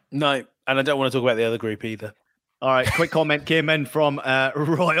on? No, and I don't want to talk about the other group either. All right, quick comment came in from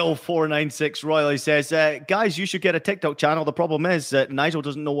Royal496. Royal, he says, guys, you should get a TikTok channel. The problem is that Nigel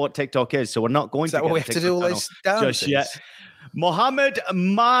doesn't know what TikTok is, so we're not going to get a TikTok channel. Is that what we have to do all this just yet. Mohammed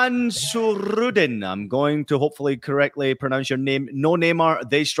Mansuruddin. I'm going to hopefully correctly pronounce your name. No Neymar,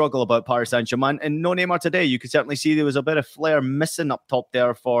 they struggle about Paris Saint-Germain. And no Neymar today. You could certainly see there was a bit of flair missing up top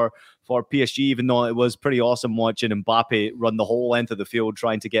there for PSG, even though it was pretty awesome watching Mbappe run the whole length of the field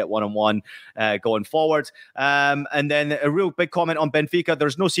trying to get one-on-one going forward. And then a real big comment on Benfica.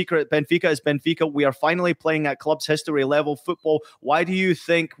 There's no secret. Benfica is Benfica. We are finally playing at club's history level football. Why do you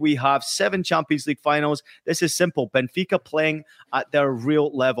think we have 7 Champions League finals? This is simple. Benfica playing at their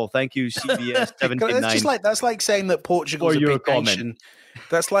real level. Thank you, CBS 79. That's like saying that Portugal's a big nation.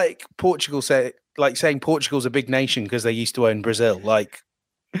 That's like saying Portugal's a big nation because they used to own Brazil.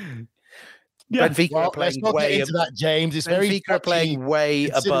 Yeah. Benfica let's not get into that, James. It's Benfica playing way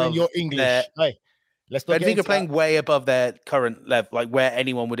above your English. Benfica playing way above their current level, like where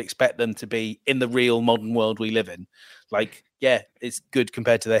anyone would expect them to be in the real modern world we live in. Yeah, it's good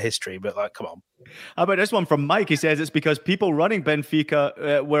compared to their history, but come on. How about this one from Mike? He says it's because people running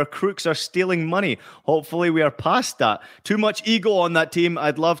Benfica where crooks are stealing money. Hopefully we are past that. Too much ego on that team.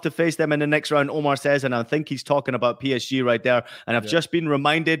 I'd love to face them in the next round, Omar says, and I think he's talking about PSG right there. And I've just been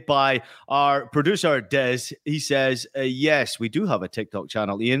reminded by our producer, Des. He says, yes, we do have a TikTok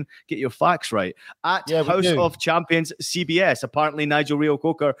channel, Ian. Get your facts right. At House of Champions CBS. Apparently Nigel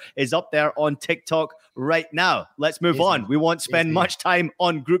Reo-Coker is up there on TikTok right now. Let's move on. We won't spend much time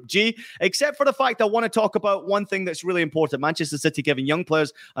on Group G, except for the fact I want to talk about one thing that's really important. Manchester City giving young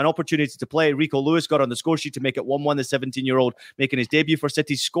players an opportunity to play. Rico Lewis got on the score sheet to make it 1-1. The 17-year-old making his debut for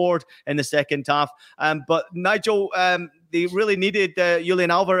City, scored in the second half. But Nigel, they really needed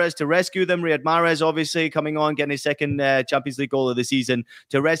Julian Alvarez to rescue them. Riyad Mahrez, obviously, coming on, getting his second Champions League goal of the season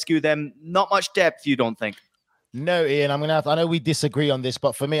to rescue them. Not much depth, you don't think? No, Ian, I know we disagree on this,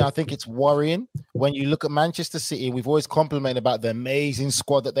 but for me, I think it's worrying when you look at Manchester City. We've always complimented about the amazing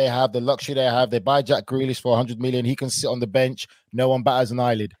squad that they have, the luxury they have. They buy Jack Grealish for 100 million. He can sit on the bench. No one batters an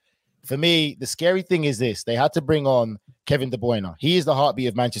eyelid. For me, the scary thing is this. They had to bring on Kevin De Bruyne. He is the heartbeat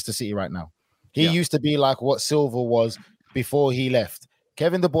of Manchester City right now. He used to be like what Silva was before he left.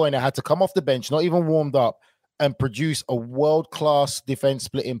 Kevin De Bruyne had to come off the bench, not even warmed up, and produce a world-class defense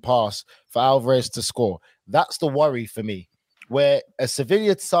splitting pass for Alvarez to score. That's the worry for me, where a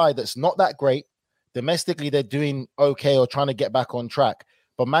Sevilla side that's not that great, domestically they're doing okay or trying to get back on track.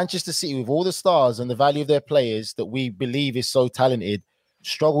 But Manchester City, with all the stars and the value of their players that we believe is so talented,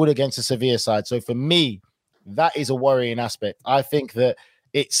 struggled against the Sevilla side. So for me, that is a worrying aspect. I think that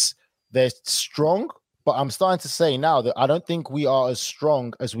they're strong, but I'm starting to say now that I don't think we are as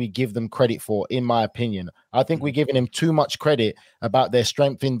strong as we give them credit for, in my opinion. I think we're giving them too much credit about their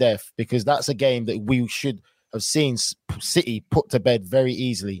strength in depth, because that's a game that we should have seen City put to bed very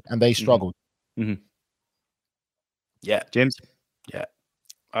easily, and they struggled. Mm-hmm. Yeah. James? Yeah.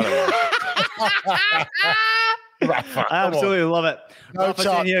 I don't know. Rafa, I absolutely love it. No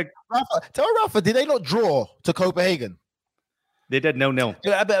chance. Tell Rafa, did they not draw to Copenhagen? They did 0-0.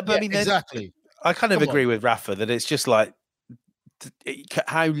 Yeah, but I mean, exactly. I kind of agree with Rafa that it's just like,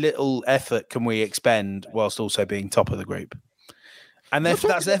 how little effort can we expend whilst also being top of the group? And that's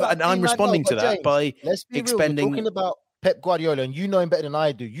effort. And I'm responding to that by expending. We're talking about Pep Guardiola, and you know him better than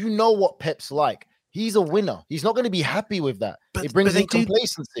I do. You know what Pep's like. He's a winner. He's not going to be happy with that. It brings in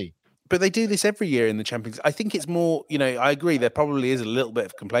complacency. But they do this every year in the Champions League. I think it's more, I agree, there probably is a little bit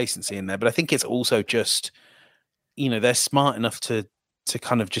of complacency in there, but I think it's also just, they're smart enough to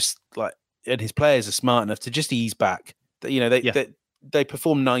kind of just like, and his players are smart enough to just ease back. They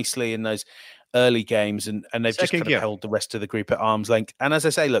perform nicely in those early games, and they've just kind of held the rest of the group at arm's length. And as I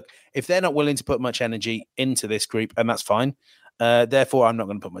say, look, if they're not willing to put much energy into this group, and that's fine, therefore I'm not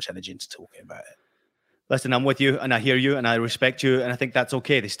going to put much energy into talking about it. Listen, I'm with you, and I hear you, and I respect you, and I think that's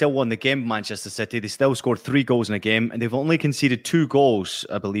okay. They still won the game, Manchester City. They still scored 3 goals in a game, and they've only conceded 2 goals,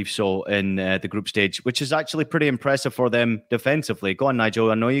 I believe so, in the group stage, which is actually pretty impressive for them defensively. Go on,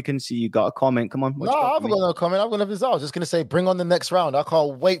 Nigel. I know you can see you got a comment. Come on. No, I've got no comment. I'm going to have I was just going to say, bring on the next round. I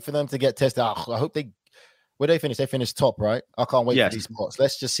can't wait for them to get tested. I hope where they finish? They finish top, right? I can't wait for these spots.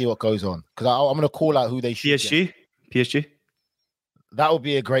 Let's just see what goes on, because I'm going to call out who they should PSG? That would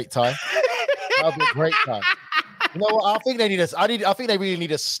be a great tie. That would be a great tie. You know what? I think they need I think they really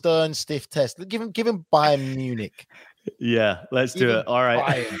need a stern, stiff test. Give him Bayern Munich. Yeah, let's do it. All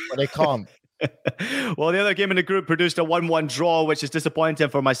right. Bayern, but they can't. Well, the other game in the group produced a 1-1 draw, which is disappointing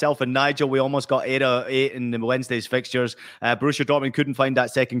for myself and Nigel. We almost got 8 out of 8 in the Wednesday's fixtures. Borussia Dortmund couldn't find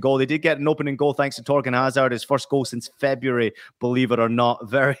that second goal. They did get an opening goal thanks to Torgan Hazard, his first goal since February, believe it or not.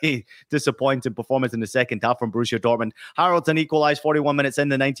 Very disappointing performance in the second half from Borussia Dortmund. Haraldson equalised 41 minutes in,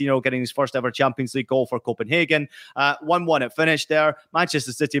 the 19-year-old getting his first ever Champions League goal for Copenhagen. 1-1 it finished there.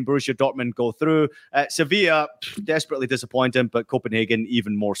 Manchester City and Borussia Dortmund go through. Sevilla, desperately disappointing, but Copenhagen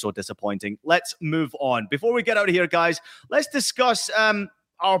even more so disappointing. Let's move on. Before we get out of here, guys, let's discuss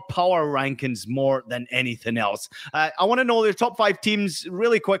our power rankings more than anything else. I want to know your top 5 teams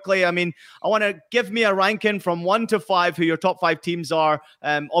really quickly. I mean, I want to give me a ranking from 1 to 5 who your top 5 teams are.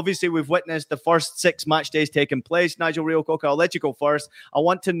 Obviously, we've witnessed the first 6 match days taking place. Nigel Reo-Coker, I'll let you go first. I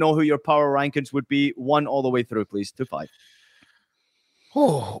want to know who your power rankings would be 1 all the way through, please, to 5.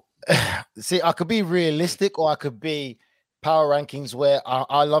 Oh, see, I could be realistic, or I could be power rankings where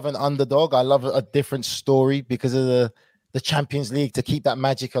I love an underdog. I love a different story because of the Champions League to keep that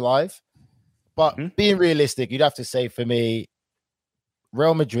magic alive. But being realistic, you'd have to say for me,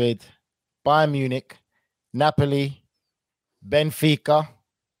 Real Madrid, Bayern Munich, Napoli, Benfica,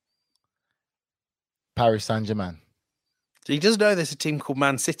 Paris Saint-Germain. So he does know there's a team called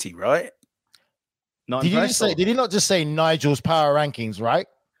Man City, right? Did he not just say Nigel's power rankings, right?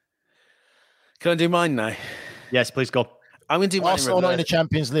 Can I do mine now? Yes, please go. I'm going to do mine in reverse. Not in the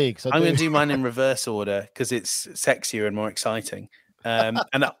Champions League. So I'm going to do mine in reverse order because it's sexier and more exciting. And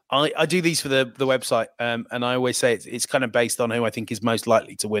I do these for the website, and I always say it's kind of based on who I think is most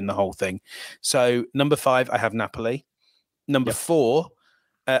likely to win the whole thing. So number 5, I have Napoli. Number 4,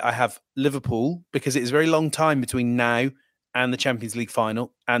 I have Liverpool, because it's a very long time between now and the Champions League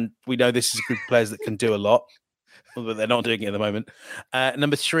final, and we know this is a group of players that can do a lot. but they're not doing it at the moment.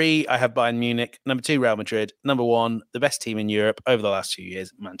 Number 3, I have Bayern Munich. Number 2, Real Madrid. Number 1, the best team in Europe over the last 2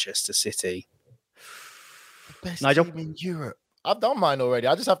 years, Manchester City. Best Nigel? team in Europe. I've done mine already.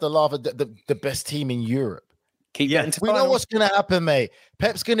 I just have to laugh at the best team in Europe. We know what's going to happen, mate.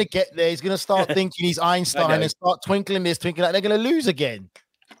 Pep's going to get there. He's going to start thinking he's Einstein and start twinkling this, twinkling that. They're going to lose again.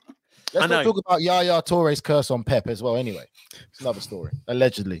 Let's not talk about Yaya Touré's curse on Pep as well. Anyway, it's another story.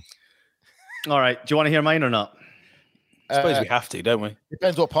 Allegedly. All right. Do you want to hear mine or not? I suppose we have to, don't we?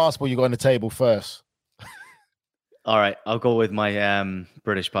 Depends what passport you got on the table first. All right. I'll go with my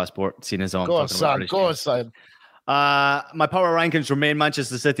British passport, seeing as I'm Go on, talking son. Go on, son. My power rankings remain.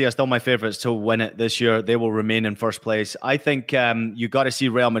 Manchester City are still my favourites to win it this year. They will remain in first place. I think you got to see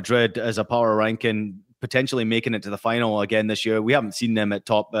Real Madrid as a power ranking potentially making it to the final again this year. We haven't seen them at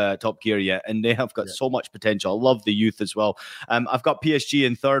top gear yet, and they have got so much potential. I love the youth as well. I've got PSG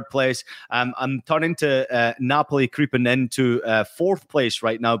in third place. I'm turning to Napoli creeping into fourth place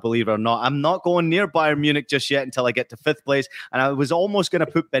right now, believe it or not. I'm not going near Bayern Munich just yet until I get to fifth place, and I was almost going to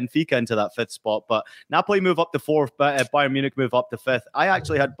put Benfica into that fifth spot, but Napoli move up to fourth, but Bayern Munich move up to fifth. I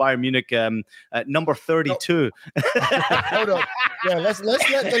actually had Bayern Munich at number 32. Hold on. Yeah, let's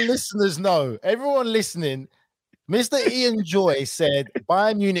let the listeners know. Everyone listening, Mr. Ian Joy said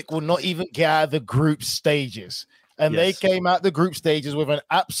Bayern Munich will not even get out of the group stages. And they came out the group stages with an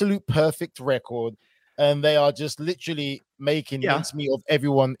absolute perfect record. And they are just literally making mincemeat of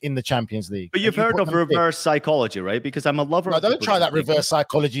everyone in the Champions League. But you've heard of reverse psychology, right? Because I'm a lover of don't try that reverse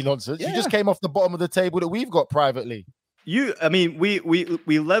psychology nonsense. You just came off the bottom of the table that we've got privately. We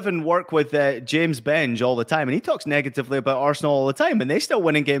live and work with James Benge all the time, and he talks negatively about Arsenal all the time, and they still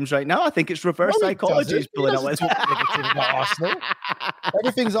winning games right now. I think it's reverse psychology. He's pulling out with negative about Arsenal.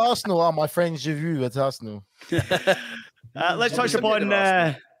 Everything's Arsenal. Oh, my friends, je vu at Arsenal.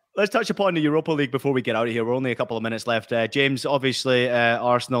 Let's touch upon the Europa League before we get out of here. We're only a couple of minutes left. James, obviously,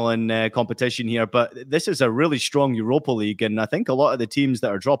 Arsenal in competition here, but this is a really strong Europa League, and I think a lot of the teams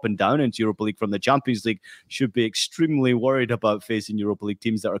that are dropping down into Europa League from the Champions League should be extremely worried about facing Europa League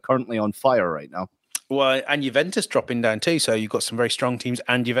teams that are currently on fire right now. Well, and Juventus dropping down too, so you've got some very strong teams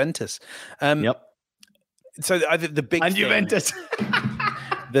and Juventus. Yep. So the big and Juventus.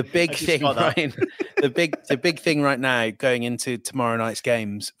 The big thing, Ryan, the big thing right now going into tomorrow night's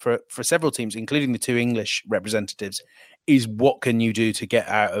games for several teams, including the 2 English representatives, is what can you do to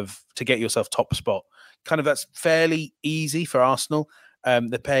get yourself top spot? Kind of that's fairly easy for Arsenal.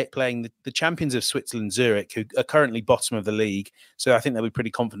 They're playing the champions of Switzerland, Zurich, who are currently bottom of the league. So I think they'll be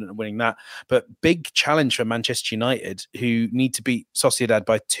pretty confident in winning that. But big challenge for Manchester United, who need to beat Sociedad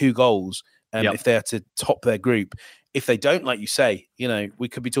by 2 goals if they are to top their group. If they don't, like you say, we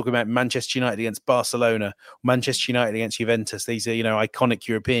could be talking about Manchester United against Barcelona, Manchester United against Juventus. These are, iconic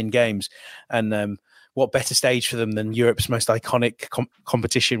European games. And what better stage for them than Europe's most iconic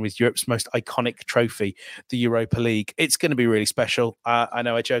competition with Europe's most iconic trophy, the Europa League. It's going to be really special. I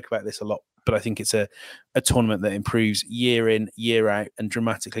know I joke about this a lot, but I think it's a tournament that improves year in, year out, and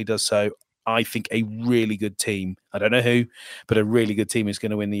dramatically does so. I think a really good team, I don't know who, but a really good team is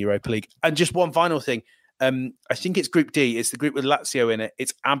going to win the Europa League. And just one final thing. I think it's Group D. It's the group with Lazio in it.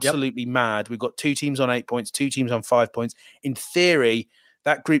 It's absolutely mad. We've got 2 teams on 8 points, 2 teams on 5 points. In theory,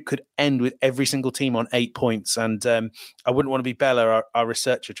 that group could end with every single team on 8 points. And I wouldn't want to be Bella, our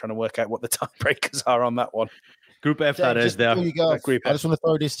researcher, trying to work out what the tiebreakers are on that one. Group F, James, that is there. Group I just want to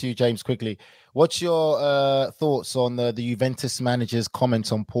throw this to you, James, quickly. What's your thoughts on the Juventus manager's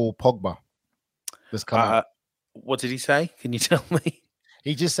comments on Paul Pogba? What did he say? Can you tell me?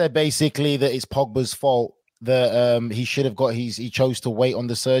 He just said basically that it's Pogba's fault that he should have got he chose to wait on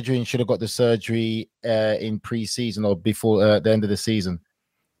the surgery and should have got the surgery in pre-season or before the end of the season.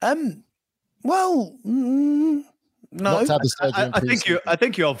 No. I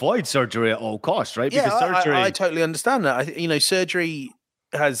think you avoid surgery at all costs, right? Because surgery. I totally understand that. Surgery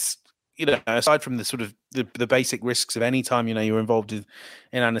has, aside from the sort of the basic risks of any time you're involved in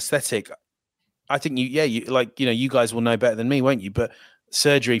anaesthetic. I think you guys will know better than me, won't you? But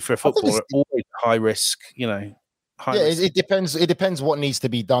surgery for a footballer always high risk, It depends. It depends what needs to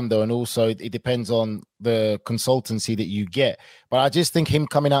be done, though, and also it depends on the consultancy that you get. But I just think him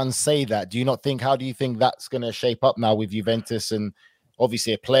coming out and say that. Do you not think? How do you think that's going to shape up now with Juventus and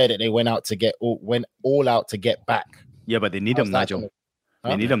obviously a player that they went all out to get back? Yeah, but they need him, Nigel.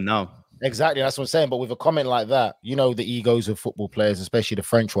 They need him now. Exactly, that's what I'm saying. But with a comment like that, you know the egos of football players, especially the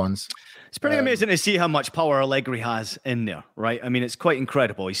French ones. It's pretty amazing to see how much power Allegri has in there, right? I mean, it's quite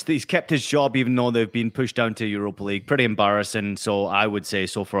incredible. He's kept his job even though they've been pushed down to Europa League. Pretty embarrassing, so I would say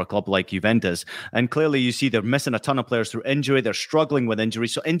so for a club like Juventus. And clearly you see they're missing a ton of players through injury. They're struggling with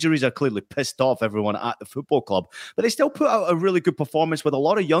injuries. So injuries are clearly pissed off everyone at the football club. But they still put out a really good performance with a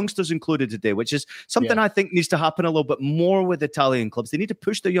lot of youngsters included today, which is something I think needs to happen a little bit more with Italian clubs. They need to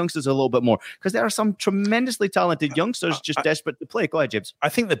push their youngsters a little bit more because there are some tremendously talented youngsters just desperate to play. Go ahead, James. I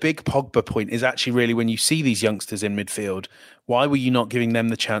think the big Pogba point is actually really when you see these youngsters in midfield, why were you not giving them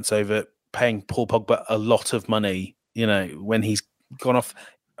the chance over paying Paul Pogba a lot of money, when he's gone off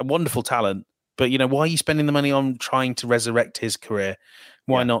a wonderful talent? But, why are you spending the money on trying to resurrect his career?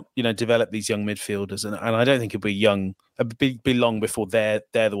 Why not, develop these young midfielders? And I don't think it'll be long before they're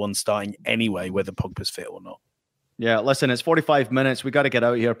the ones starting anyway, whether Pogba's fit or not. Yeah, listen, it's 45 minutes. We got to get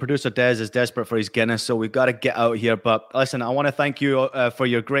out here. Producer Des is desperate for his Guinness, so we've got to get out here. But listen, I want to thank you for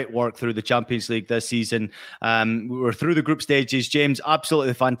your great work through the Champions League this season. We were through the group stages. James,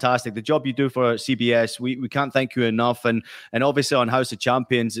 absolutely fantastic. The job you do for CBS, we can't thank you enough. And obviously on House of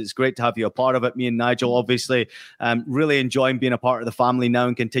Champions, it's great to have you a part of it. Me and Nigel, obviously, really enjoying being a part of the family now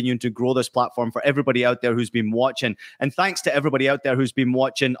and continuing to grow this platform for everybody out there who's been watching. And thanks to everybody out there who's been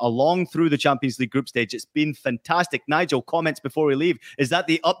watching along through the Champions League group stage. It's been fantastic. Nigel, comments before we leave. Is that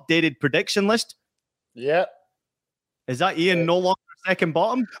the updated prediction list? Yeah. Is that Ian no longer second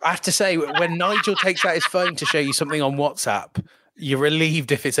bottom? I have to say, when Nigel takes out his phone to show you something on WhatsApp, you're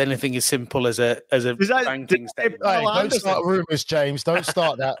relieved if it's anything as simple as a banking statement. Hey, don't start rumors, James. Don't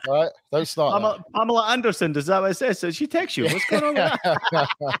start that, right? Don't start that. Pamela Anderson, does that what it says? So she texts you. What's going on with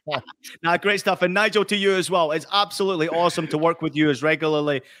that? Nah, great stuff. And Nigel, to you as well. It's absolutely awesome to work with you as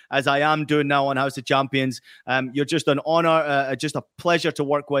regularly as I am doing now on House of Champions. You're just an honor, just a pleasure to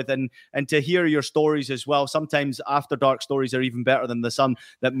work with and to hear your stories as well. Sometimes After Dark stories are even better than the some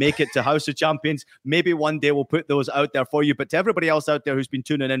that make it to House of Champions. Maybe one day we'll put those out there for you. But to everybody else out there who's been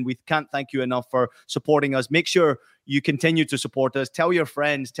tuning in, we can't thank you enough for supporting us. Make sure you continue to support us. Tell your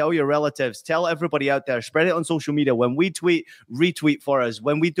friends, tell your relatives, tell everybody out there. Spread it on social media. When we tweet, retweet for us.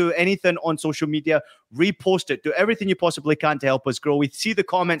 When we do anything on social media, repost it. Do everything you possibly can to help us grow. We see the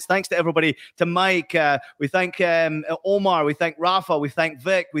comments. Thanks to everybody. To Mike, we thank Omar, we thank Rafa, we thank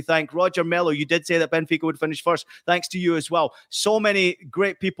Vic, we thank Roger Mello. You did say that Benfica would finish first. Thanks to you as well. So many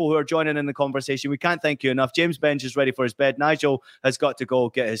great people who are joining in the conversation. We can't thank you enough. James Bench is ready for his bed. Nigel has got to go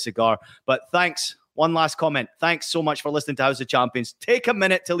get his cigar. But thanks. One last comment. Thanks so much for listening to House of Champions. Take a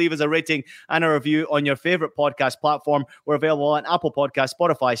minute to leave us a rating and a review on your favorite podcast platform. We're available on Apple Podcasts,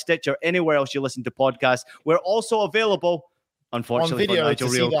 Spotify, Stitcher, anywhere else you listen to podcasts. We're also available, unfortunately, on video, for Nigel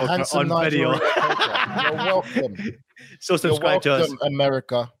Real on video. You're welcome. So subscribe to us,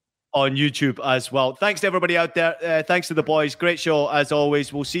 America, on YouTube as well. Thanks to everybody out there. Thanks to the boys. Great show as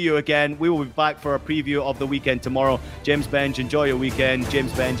always. We'll see you again. We will be back for a preview of the weekend tomorrow. James Benge, enjoy your weekend.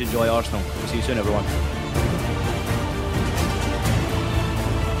 James Benge, enjoy Arsenal. We'll see you soon, everyone.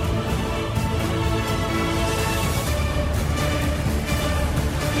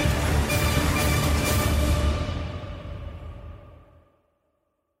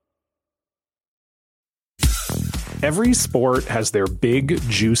 Every sport has their big,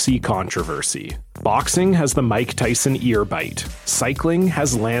 juicy controversy. Boxing has the Mike Tyson ear bite. Cycling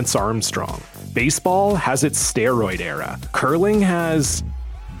has Lance Armstrong. Baseball has its steroid era. Curling has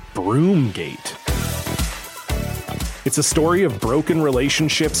Broomgate. It's a story of broken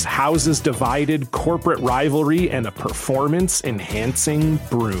relationships, houses divided, corporate rivalry, and a performance-enhancing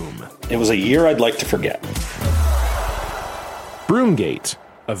broom. It was a year I'd like to forget. Broomgate.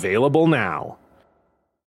 Available now.